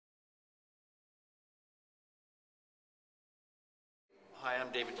Hi,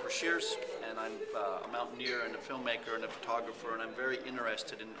 I'm David Glaciers, and I'm a mountaineer and a filmmaker and a photographer, and I'm very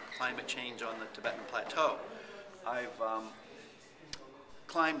interested in climate change on the Tibetan Plateau. I've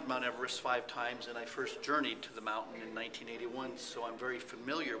climbed Mount Everest 5 times, and I first journeyed to the mountain in 1981, so I'm very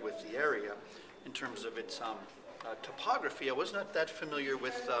familiar with the area in terms of its topography. I was not that familiar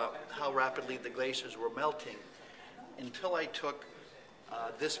with how rapidly the glaciers were melting until I took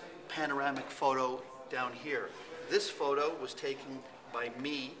this panoramic photo down here. This photo was taken by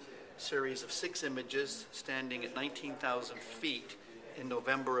me, a series of 6 images standing at 19,000 feet in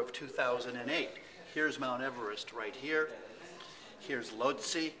November of 2008. Here's Mount Everest right here. Here's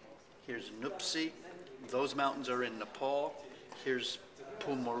Lhotse. Here's Nuptse. Those mountains are in Nepal. Here's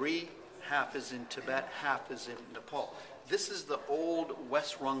Pumori. Half is in Tibet, half is in Nepal. This is the old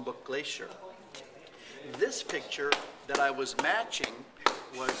West Rongbuk Glacier. This picture that I was matching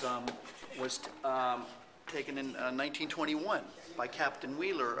was taken in 1921 by Captain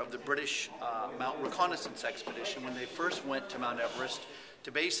Wheeler of the British Mountain Reconnaissance Expedition when they first went to Mount Everest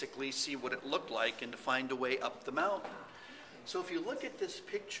to basically see what it looked like and to find a way up the mountain. So if you look at this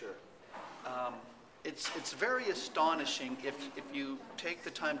picture, it's very astonishing if you take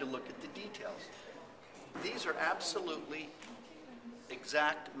the time to look at the details. These are absolutely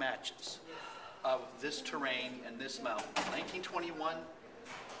exact matches of this terrain and this mountain. 1921,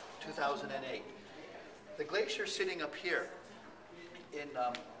 2008. The glacier sitting up here in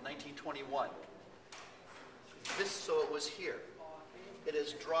 1921, so it was here. It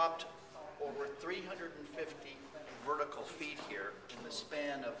has dropped over 350 vertical feet here in the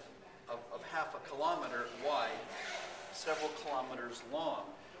span of half a kilometer wide, several kilometers long.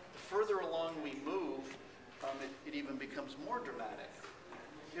 The further along we move, it even becomes more dramatic.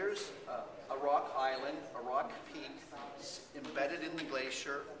 Here's a rock island, a rock peak embedded in the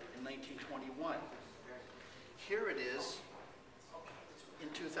glacier in 1921. Here it is in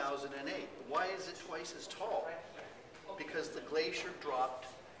 2008. Why is it twice as tall? Because the glacier dropped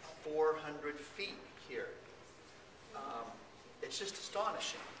 400 feet here. It's just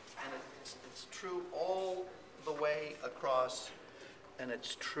astonishing, and it's true all the way across, and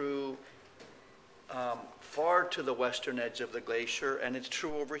it's true far to the western edge of the glacier, and it's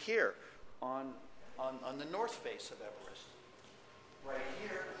true over here on the north face of Everest. Right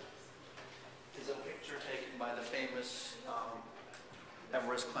here is a picture taken by the famous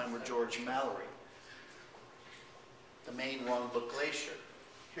Everest climber George Mallory, the main Rongbuk Glacier.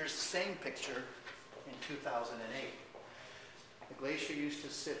 Here's the same picture in 2008. The glacier used to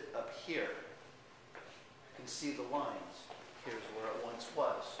sit up here. You can see the lines. Here's where it once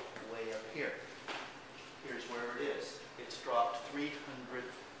was, way up here. Here's where it is. It's dropped 300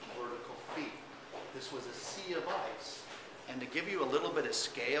 vertical feet. This was a sea of ice. And to give you a little bit of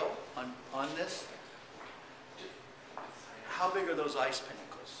scale on this, how big are those ice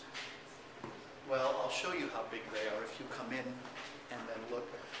pinnacles? Well, I'll show you how big they are if you come in and then look.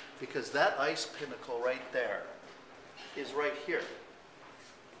 Because that ice pinnacle right there is right here.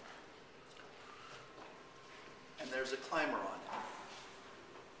 And there's a climber on it.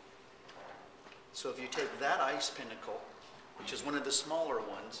 So if you take that ice pinnacle, which is one of the smaller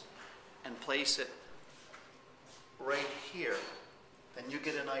ones, and place it right here, then you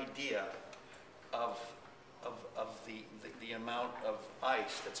get an idea of the amount of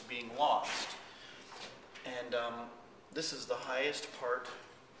ice that's being lost. And this is the highest part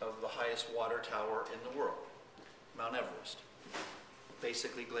of the highest water tower in the world, Mount Everest.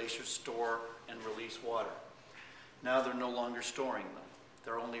 Basically, glaciers store and release water. Now they're no longer storing them.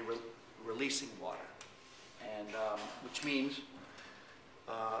 They're only releasing water, and which means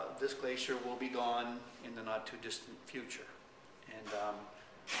this glacier will be gone in the not too distant future. And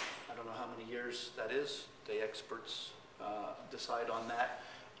I don't know how many years that is. The experts decide on that.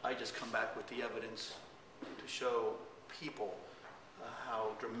 I just come back with the evidence to show people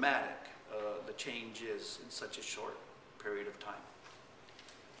how dramatic the change is in such a short period of time.